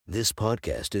This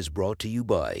podcast is brought to you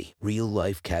by Real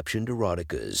Life Captioned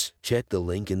Eroticas. Check the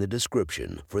link in the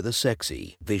description for the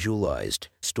sexy, visualized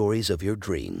stories of your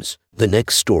dreams. The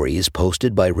next story is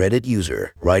posted by Reddit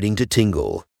user Writing to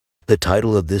Tingle. The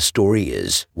title of this story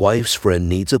is Wife's Friend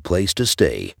Needs a Place to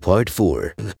Stay, Part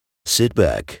 4. Sit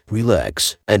back,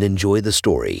 relax, and enjoy the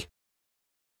story.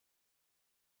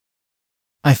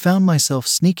 I found myself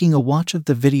sneaking a watch of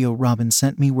the video Robin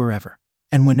sent me wherever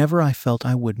and whenever I felt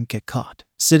I wouldn't get caught.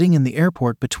 Sitting in the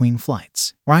airport between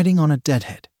flights, riding on a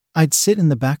deadhead, I'd sit in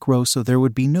the back row so there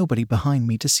would be nobody behind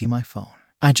me to see my phone.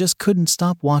 I just couldn't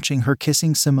stop watching her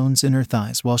kissing Simone's inner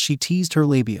thighs while she teased her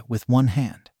labia with one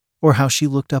hand, or how she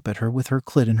looked up at her with her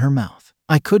clit in her mouth.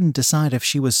 I couldn't decide if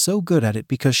she was so good at it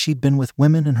because she'd been with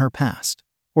women in her past,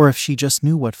 or if she just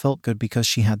knew what felt good because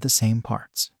she had the same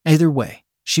parts. Either way,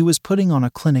 she was putting on a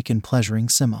clinic in pleasuring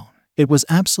Simone. It was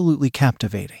absolutely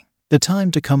captivating. The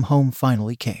time to come home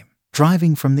finally came.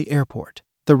 Driving from the airport,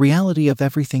 the reality of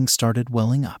everything started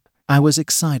welling up. I was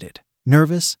excited,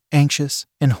 nervous, anxious,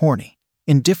 and horny,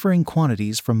 in differing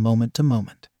quantities from moment to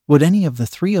moment. Would any of the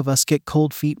three of us get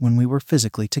cold feet when we were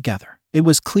physically together? It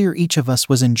was clear each of us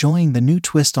was enjoying the new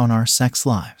twist on our sex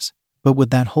lives, but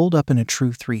would that hold up in a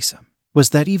true threesome?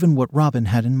 Was that even what Robin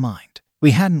had in mind?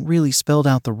 We hadn't really spelled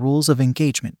out the rules of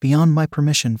engagement beyond my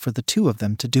permission for the two of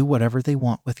them to do whatever they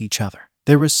want with each other.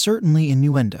 There was certainly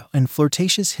innuendo and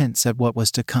flirtatious hints at what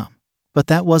was to come, but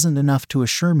that wasn't enough to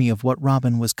assure me of what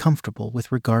Robin was comfortable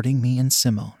with regarding me and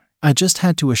Simone. I just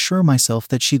had to assure myself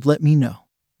that she'd let me know,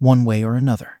 one way or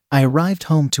another. I arrived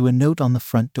home to a note on the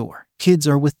front door. Kids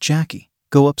are with Jackie.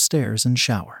 Go upstairs and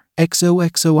shower.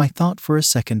 XOXO. I thought for a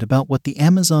second about what the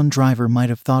Amazon driver might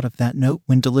have thought of that note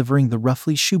when delivering the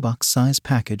roughly shoebox-sized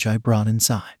package I brought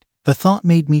inside. The thought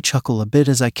made me chuckle a bit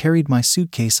as I carried my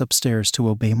suitcase upstairs to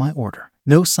obey my order.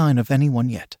 No sign of anyone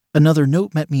yet. Another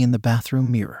note met me in the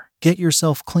bathroom mirror. Get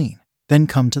yourself clean, then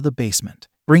come to the basement.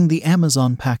 Bring the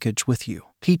Amazon package with you.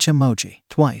 Peach emoji.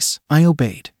 Twice. I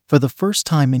obeyed. For the first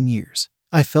time in years,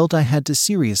 I felt I had to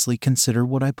seriously consider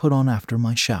what I put on after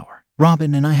my shower.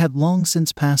 Robin and I had long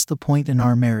since passed the point in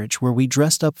our marriage where we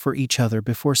dressed up for each other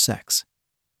before sex.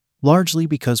 Largely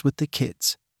because with the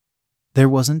kids, there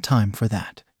wasn't time for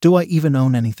that. Do I even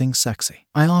own anything sexy?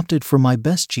 I opted for my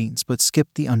best jeans but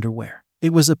skipped the underwear.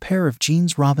 It was a pair of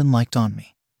jeans Robin liked on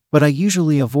me, but I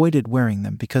usually avoided wearing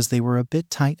them because they were a bit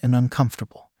tight and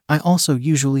uncomfortable. I also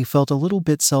usually felt a little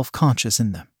bit self-conscious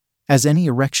in them, as any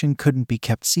erection couldn't be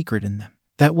kept secret in them.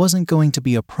 That wasn't going to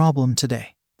be a problem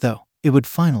today, though. It would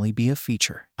finally be a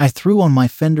feature. I threw on my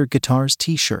Fender Guitars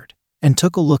t-shirt and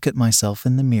took a look at myself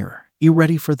in the mirror. You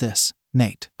ready for this,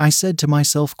 Nate? I said to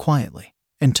myself quietly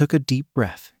and took a deep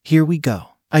breath. Here we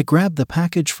go. I grabbed the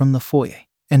package from the foyer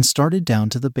and started down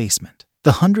to the basement.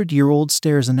 The 100-year-old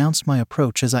stairs announced my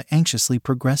approach as I anxiously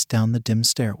progressed down the dim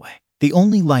stairway. The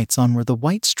only lights on were the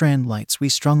white strand lights we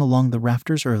strung along the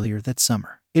rafters earlier that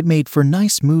summer. It made for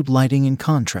nice mood lighting in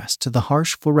contrast to the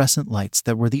harsh fluorescent lights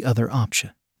that were the other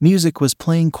option. Music was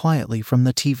playing quietly from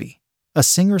the TV, a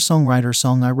singer-songwriter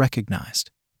song I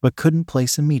recognized, but couldn't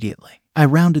place immediately. I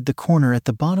rounded the corner at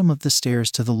the bottom of the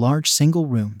stairs to the large single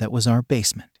room that was our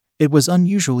basement. It was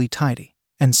unusually tidy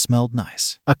and smelled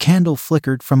nice. A candle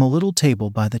flickered from a little table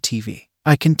by the TV.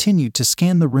 I continued to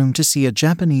scan the room to see a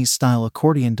Japanese-style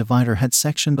accordion divider had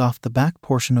sectioned off the back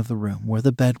portion of the room where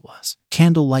the bed was.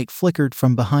 Candlelight flickered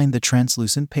from behind the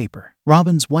translucent paper.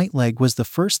 Robin's white leg was the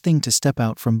first thing to step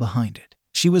out from behind it.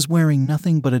 She was wearing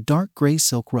nothing but a dark gray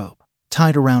silk robe,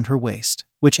 tied around her waist,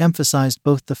 which emphasized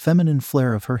both the feminine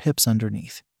flare of her hips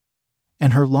underneath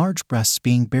and her large breasts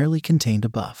being barely contained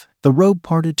above. The robe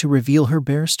parted to reveal her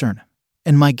bare sternum,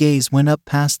 and my gaze went up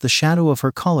past the shadow of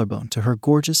her collarbone to her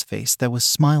gorgeous face that was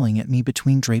smiling at me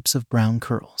between drapes of brown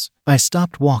curls. I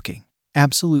stopped walking,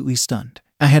 absolutely stunned.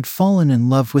 I had fallen in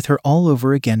love with her all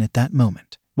over again at that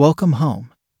moment. Welcome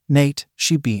home, Nate,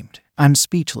 she beamed. I'm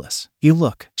speechless. You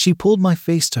look. She pulled my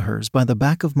face to hers by the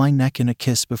back of my neck in a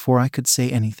kiss before I could say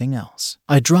anything else.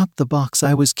 I dropped the box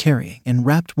I was carrying and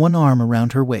wrapped one arm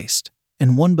around her waist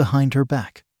and one behind her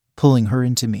back, pulling her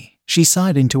into me. She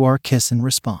sighed into our kiss in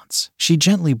response. She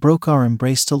gently broke our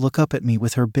embrace to look up at me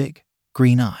with her big,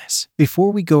 green eyes.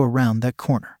 Before we go around that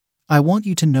corner, I want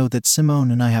you to know that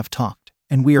Simone and I have talked,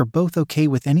 and we are both okay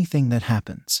with anything that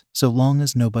happens, so long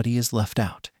as nobody is left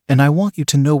out. And I want you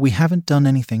to know we haven't done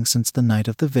anything since the night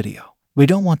of the video. We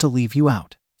don't want to leave you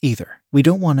out, either. We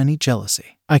don't want any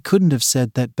jealousy. I couldn't have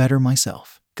said that better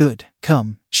myself. Good.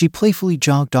 Come. She playfully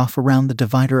jogged off around the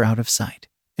divider out of sight,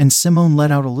 and Simone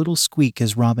let out a little squeak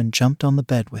as Robin jumped on the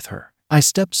bed with her. I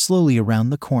stepped slowly around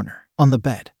the corner. On the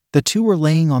bed, the two were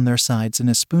laying on their sides in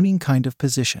a spooning kind of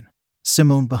position,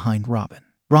 Simone behind Robin.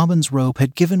 Robin's robe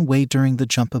had given way during the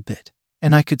jump a bit,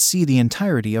 and I could see the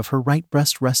entirety of her right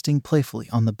breast resting playfully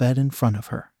on the bed in front of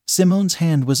her. Simone's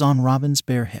hand was on Robin's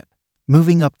bare hip,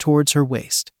 moving up towards her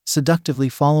waist, seductively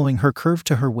following her curve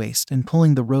to her waist and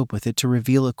pulling the robe with it to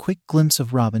reveal a quick glimpse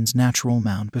of Robin's natural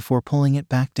mound before pulling it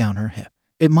back down her hip.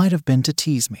 It might have been to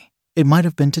tease me. It might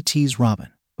have been to tease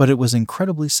Robin, but it was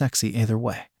incredibly sexy either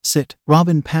way. Sit.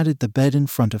 Robin patted the bed in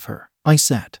front of her. I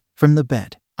sat. From the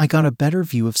bed, I got a better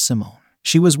view of Simone.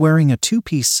 She was wearing a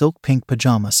two-piece silk pink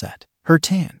pajama set. Her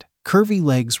tanned, curvy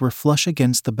legs were flush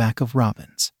against the back of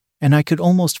Robin's, and I could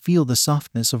almost feel the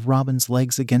softness of Robin's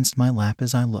legs against my lap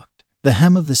as I looked. The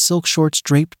hem of the silk shorts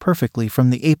draped perfectly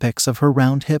from the apex of her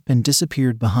round hip and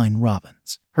disappeared behind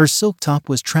Robin's. Her silk top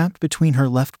was trapped between her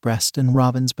left breast and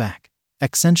Robin's back,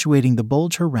 accentuating the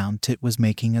bulge her round tit was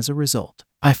making as a result.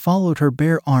 I followed her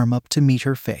bare arm up to meet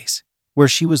her face, where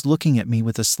she was looking at me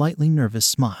with a slightly nervous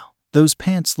smile. "Those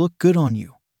pants look good on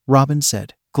you," Robin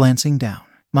said, glancing down.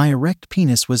 My erect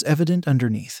penis was evident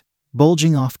underneath,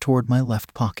 bulging off toward my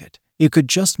left pocket. You could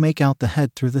just make out the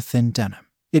head through the thin denim.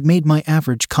 It made my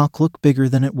average cock look bigger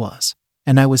than it was,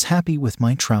 and I was happy with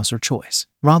my trouser choice.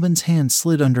 Robin's hand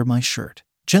slid under my shirt,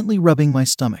 gently rubbing my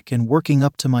stomach and working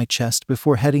up to my chest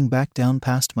before heading back down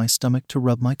past my stomach to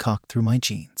rub my cock through my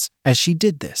jeans. As she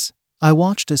did this, I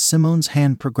watched as Simone's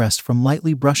hand progressed from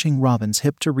lightly brushing Robin's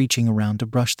hip to reaching around to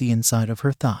brush the inside of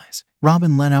her thighs.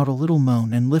 Robin let out a little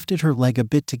moan and lifted her leg a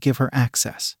bit to give her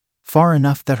access, far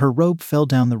enough that her robe fell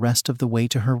down the rest of the way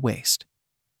to her waist,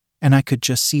 and I could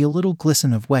just see a little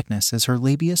glisten of wetness as her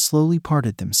labia slowly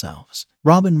parted themselves.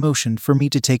 Robin motioned for me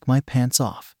to take my pants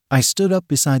off. I stood up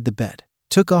beside the bed,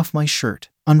 took off my shirt,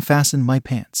 unfastened my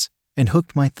pants, and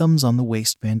hooked my thumbs on the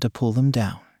waistband to pull them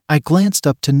down. I glanced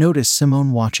up to notice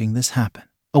Simone watching this happen.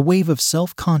 A wave of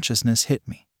self-consciousness hit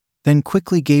me, then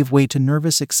quickly gave way to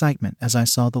nervous excitement as I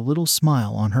saw the little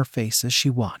smile on her face as she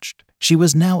watched. She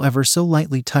was now ever so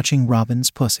lightly touching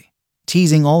Robin's pussy,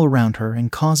 teasing all around her and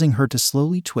causing her to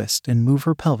slowly twist and move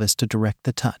her pelvis to direct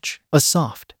the touch. A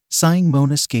soft, sighing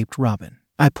moan escaped Robin.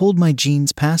 I pulled my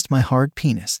jeans past my hard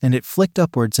penis and it flicked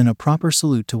upwards in a proper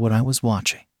salute to what I was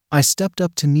watching. I stepped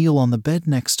up to kneel on the bed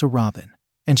next to Robin,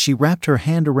 and she wrapped her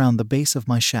hand around the base of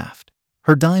my shaft,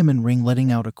 her diamond ring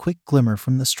letting out a quick glimmer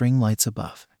from the string lights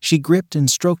above. She gripped and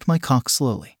stroked my cock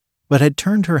slowly, but had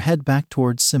turned her head back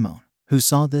towards Simone, who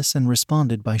saw this and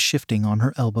responded by shifting on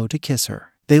her elbow to kiss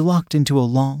her. They locked into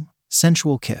a long,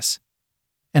 sensual kiss,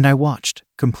 and I watched,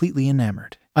 completely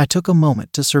enamored. I took a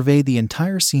moment to survey the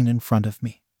entire scene in front of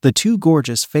me. The two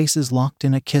gorgeous faces locked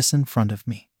in a kiss in front of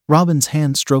me. Robin's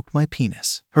hand stroked my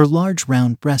penis. Her large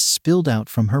round breasts spilled out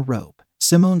from her robe.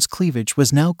 Simone's cleavage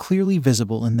was now clearly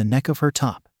visible in the neck of her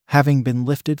top, having been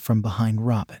lifted from behind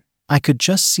Robin. I could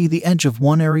just see the edge of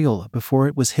one areola before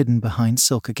it was hidden behind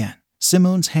silk again.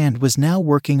 Simone's hand was now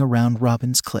working around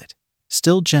Robin's clit,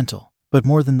 still gentle, but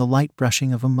more than the light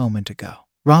brushing of a moment ago.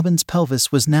 Robin's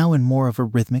pelvis was now in more of a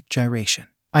rhythmic gyration.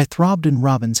 I throbbed in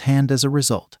Robin's hand as a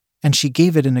result, and she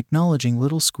gave it an acknowledging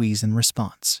little squeeze in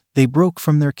response. They broke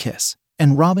from their kiss,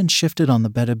 and Robin shifted on the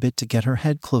bed a bit to get her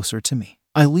head closer to me.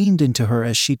 I leaned into her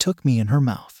as she took me in her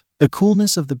mouth. The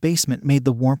coolness of the basement made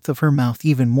the warmth of her mouth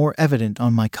even more evident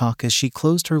on my cock as she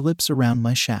closed her lips around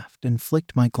my shaft and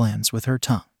flicked my glands with her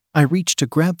tongue. I reached to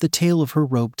grab the tail of her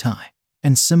robe tie,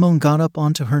 and Simone got up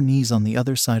onto her knees on the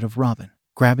other side of Robin,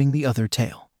 grabbing the other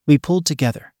tail. We pulled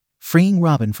together, freeing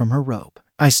Robin from her robe.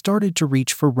 I started to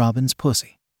reach for Robin's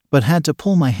pussy, but had to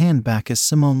pull my hand back as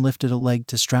Simone lifted a leg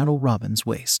to straddle Robin's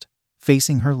waist,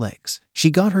 facing her legs. She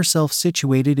got herself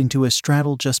situated into a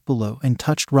straddle just below and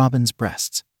touched Robin's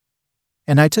breasts,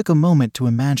 and I took a moment to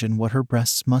imagine what her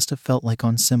breasts must have felt like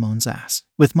on Simone's ass.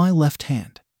 With my left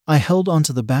hand, I held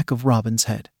onto the back of Robin's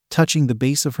head, touching the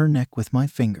base of her neck with my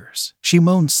fingers. She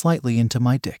moaned slightly into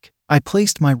my dick. I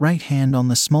placed my right hand on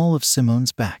the small of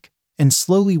Simone's back and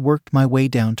slowly worked my way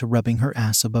down to rubbing her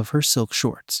ass above her silk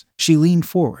shorts. She leaned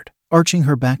forward, arching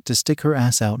her back to stick her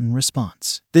ass out in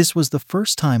response. This was the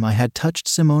first time I had touched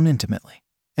Simone intimately,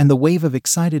 and the wave of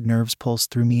excited nerves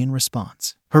pulsed through me in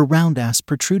response. Her round ass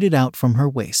protruded out from her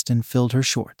waist and filled her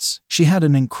shorts. She had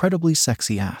an incredibly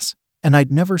sexy ass, and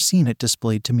I'd never seen it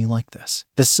displayed to me like this.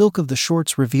 The silk of the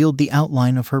shorts revealed the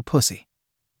outline of her pussy,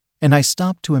 and I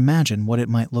stopped to imagine what it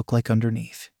might look like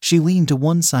underneath. She leaned to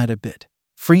one side a bit,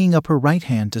 freeing up her right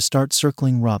hand to start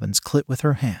circling Robin's clit with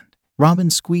her hand.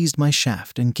 Robin squeezed my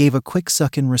shaft and gave a quick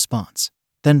suck in response,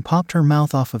 then popped her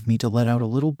mouth off of me to let out a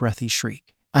little breathy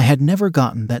shriek. I had never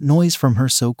gotten that noise from her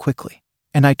so quickly,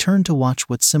 and I turned to watch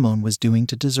what Simone was doing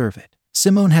to deserve it.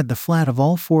 Simone had the flat of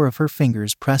all four of her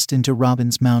fingers pressed into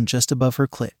Robin's mound just above her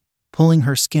clit, pulling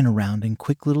her skin around in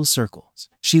quick little circles.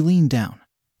 She leaned down,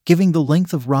 giving the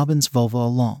length of Robin's vulva a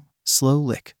long, slow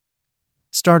lick,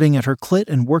 starting at her clit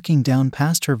and working down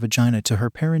past her vagina to her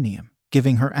perineum,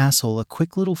 giving her asshole a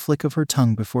quick little flick of her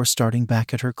tongue before starting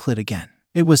back at her clit again.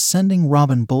 It was sending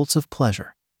Robin bolts of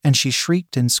pleasure, and she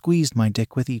shrieked and squeezed my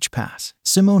dick with each pass.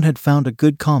 Simone had found a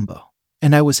good combo,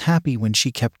 and I was happy when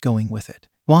she kept going with it.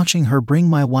 Watching her bring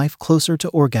my wife closer to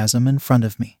orgasm in front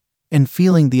of me, and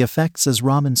feeling the effects as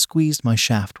Robin squeezed my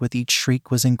shaft with each shriek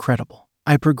was incredible.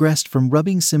 I progressed from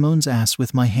rubbing Simone's ass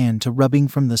with my hand to rubbing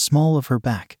from the small of her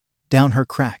back, down her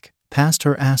crack, past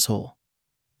her asshole,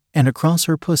 and across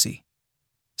her pussy,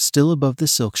 still above the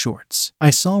silk shorts. I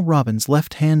saw Robin's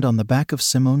left hand on the back of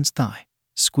Simone's thigh,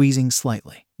 squeezing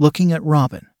slightly. Looking at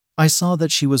Robin, I saw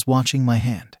that she was watching my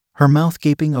hand, her mouth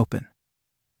gaping open,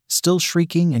 still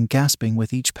shrieking and gasping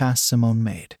with each pass Simone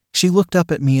made. She looked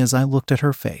up at me as I looked at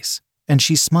her face, and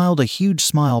she smiled a huge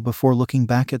smile before looking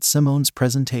back at Simone's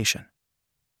presentation.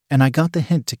 And I got the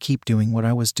hint to keep doing what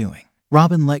I was doing.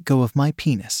 Robin let go of my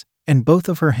penis, and both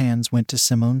of her hands went to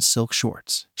Simone's silk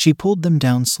shorts. She pulled them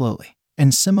down slowly,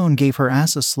 and Simone gave her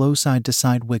ass a slow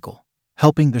side-to-side wiggle,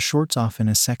 helping the shorts off in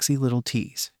a sexy little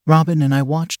tease. Robin and I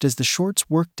watched as the shorts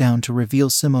worked down to reveal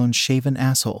Simone's shaven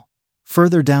asshole,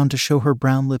 further down to show her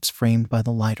brown lips framed by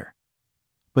the lighter,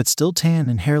 but still tan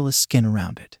and hairless skin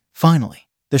around it. Finally,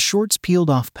 the shorts peeled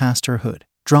off past her hood,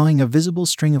 drawing a visible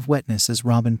string of wetness as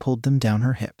Robin pulled them down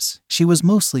her hips. She was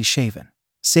mostly shaven,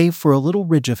 save for a little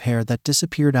ridge of hair that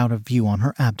disappeared out of view on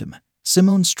her abdomen.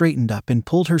 Simone straightened up and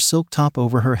pulled her silk top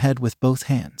over her head with both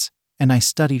hands, and I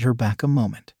studied her back a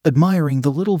moment, admiring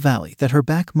the little valley that her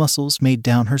back muscles made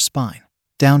down her spine,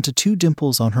 down to 2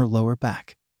 dimples on her lower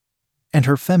back, and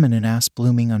her feminine ass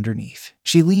blooming underneath.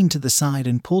 She leaned to the side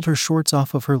and pulled her shorts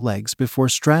off of her legs before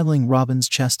straddling Robin's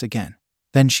chest again.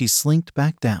 Then she slinked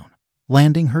back down,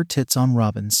 landing her tits on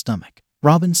Robin's stomach.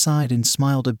 Robin sighed and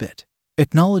smiled a bit,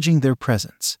 acknowledging their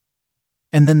presence.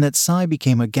 And then that sigh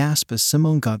became a gasp as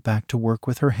Simone got back to work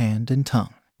with her hand and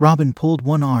tongue. Robin pulled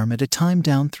one arm at a time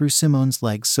down through Simone's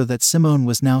legs so that Simone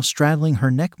was now straddling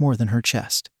her neck more than her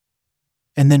chest,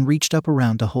 and then reached up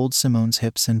around to hold Simone's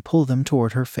hips and pull them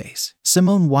toward her face.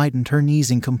 Simone widened her knees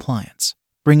in compliance,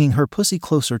 bringing her pussy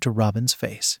closer to Robin's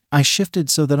face. I shifted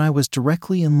so that I was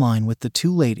directly in line with the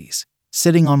 2 ladies,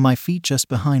 sitting on my feet just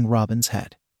behind Robin's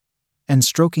head, and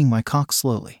stroking my cock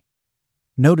slowly,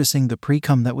 noticing the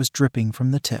pre-cum that was dripping from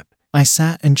the tip. I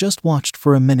sat and just watched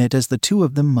for a minute as the 2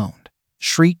 of them moaned,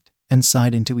 shrieked, and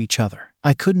sighed into each other.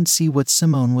 I couldn't see what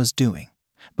Simone was doing,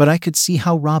 but I could see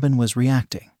how Robin was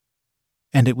reacting.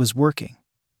 And it was working.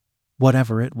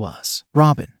 Whatever it was.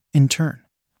 Robin, in turn,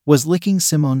 was licking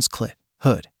Simone's clit,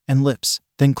 hood, and lips,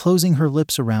 then closing her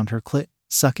lips around her clit,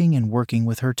 sucking and working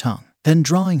with her tongue, then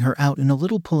drawing her out in a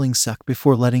little pulling suck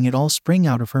before letting it all spring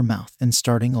out of her mouth and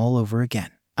starting all over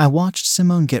again. I watched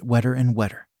Simone get wetter and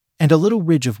wetter, and a little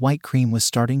ridge of white cream was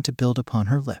starting to build upon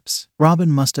her lips.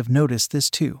 Robin must have noticed this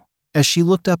too, as she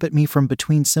looked up at me from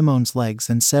between Simone's legs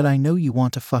and said, "I know you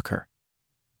want to fuck her."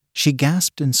 She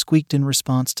gasped and squeaked in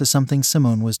response to something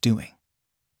Simone was doing.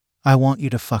 "I want you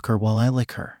to fuck her while I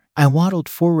lick her." I waddled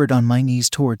forward on my knees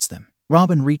towards them.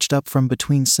 Robin reached up from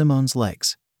between Simone's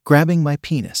legs, grabbing my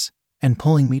penis and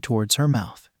pulling me towards her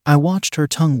mouth. I watched her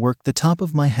tongue work the top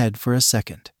of my head for a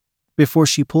second, before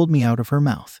she pulled me out of her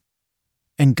mouth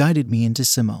and guided me into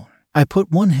Simone. I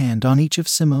put one hand on each of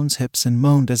Simone's hips and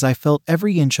moaned as I felt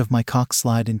every inch of my cock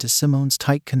slide into Simone's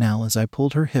tight canal as I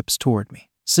pulled her hips toward me.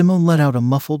 Simone let out a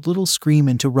muffled little scream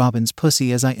into Robin's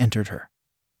pussy as I entered her,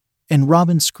 and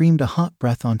Robin screamed a hot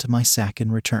breath onto my sack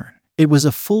in return. It was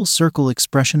a full circle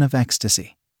expression of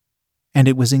ecstasy, and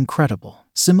it was incredible.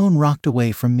 Simone rocked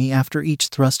away from me after each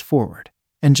thrust forward,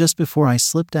 and just before I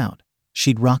slipped out,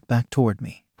 she'd rock back toward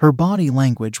me. Her body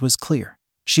language was clear.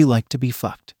 She liked to be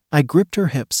fucked. I gripped her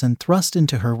hips and thrust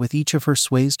into her with each of her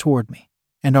sways toward me,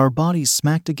 and our bodies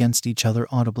smacked against each other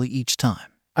audibly each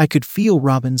time. I could feel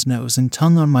Robin's nose and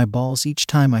tongue on my balls each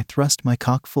time I thrust my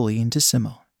cock fully into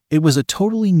Simone. It was a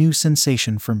totally new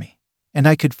sensation for me, and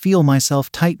I could feel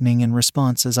myself tightening in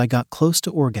response as I got close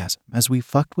to orgasm as we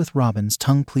fucked with Robin's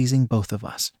tongue pleasing both of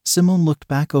us. Simone looked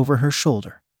back over her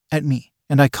shoulder at me,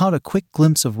 and I caught a quick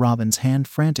glimpse of Robin's hand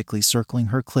frantically circling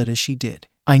her clit as she did.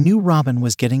 I knew Robin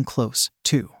was getting close,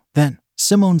 too. Then,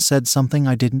 Simone said something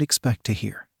I didn't expect to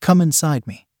hear. "Come inside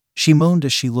me," she moaned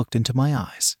as she looked into my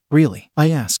eyes. "Really?" I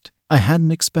asked. "I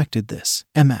hadn't expected this."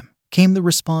 Came the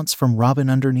response from Robin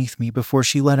underneath me before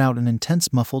she let out an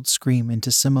intense muffled scream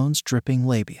into Simone's dripping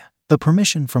labia. The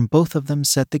permission from both of them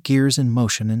set the gears in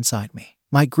motion inside me.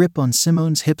 My grip on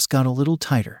Simone's hips got a little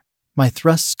tighter. My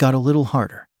thrusts got a little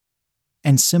harder.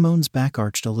 and Simone's back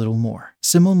arched a little more.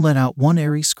 Simone let out one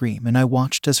airy scream, and I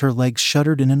watched as her legs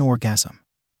shuddered in an orgasm.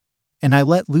 And I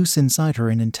let loose inside her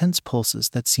in intense pulses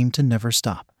that seemed to never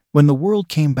stop. When the world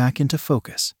came back into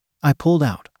focus, I pulled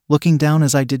out, looking down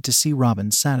as I did to see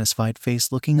Robin's satisfied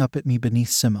face looking up at me beneath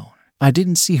Simone. I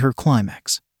didn't see her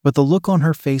climax, but the look on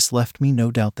her face left me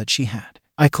no doubt that she had.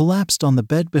 I collapsed on the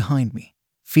bed behind me,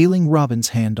 feeling Robin's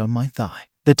hand on my thigh.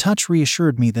 The touch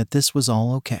reassured me that this was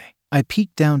all okay. I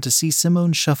peeked down to see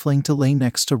Simone shuffling to lay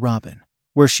next to Robin,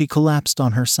 where she collapsed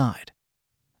on her side,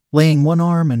 laying one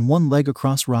arm and one leg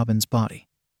across Robin's body,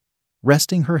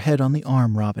 resting her head on the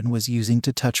arm Robin was using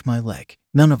to touch my leg.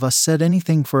 None of us said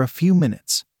anything for a few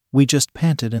minutes. We just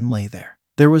panted and lay there.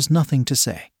 There was nothing to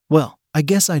say. "Well, I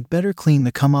guess I'd better clean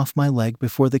the cum off my leg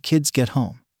before the kids get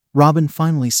home," Robin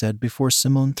finally said before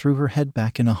Simone threw her head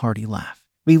back in a hearty laugh.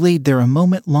 We laid there a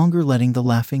moment longer, letting the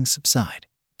laughing subside.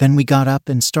 Then we got up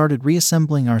and started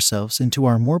reassembling ourselves into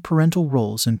our more parental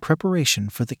roles in preparation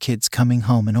for the kids coming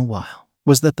home in a while.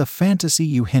 "Was that the fantasy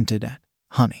you hinted at,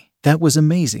 honey?" "That was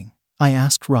amazing," I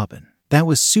asked Robin. "That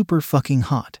was super fucking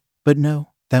hot." "But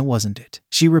no, that wasn't it,"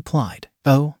 she replied.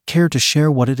 "Oh, care to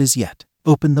share what it is yet?"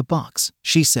 "Open the box,"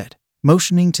 she said,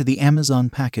 motioning to the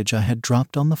Amazon package I had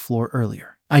dropped on the floor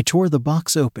earlier. I tore the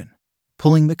box open,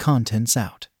 pulling the contents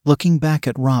out. Looking back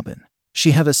at Robin,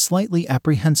 she had a slightly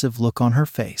apprehensive look on her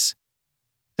face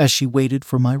as she waited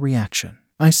for my reaction.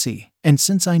 "I see. And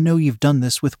since I know you've done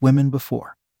this with women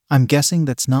before, I'm guessing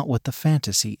that's not what the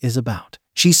fantasy is about."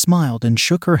 She smiled and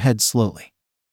shook her head slowly.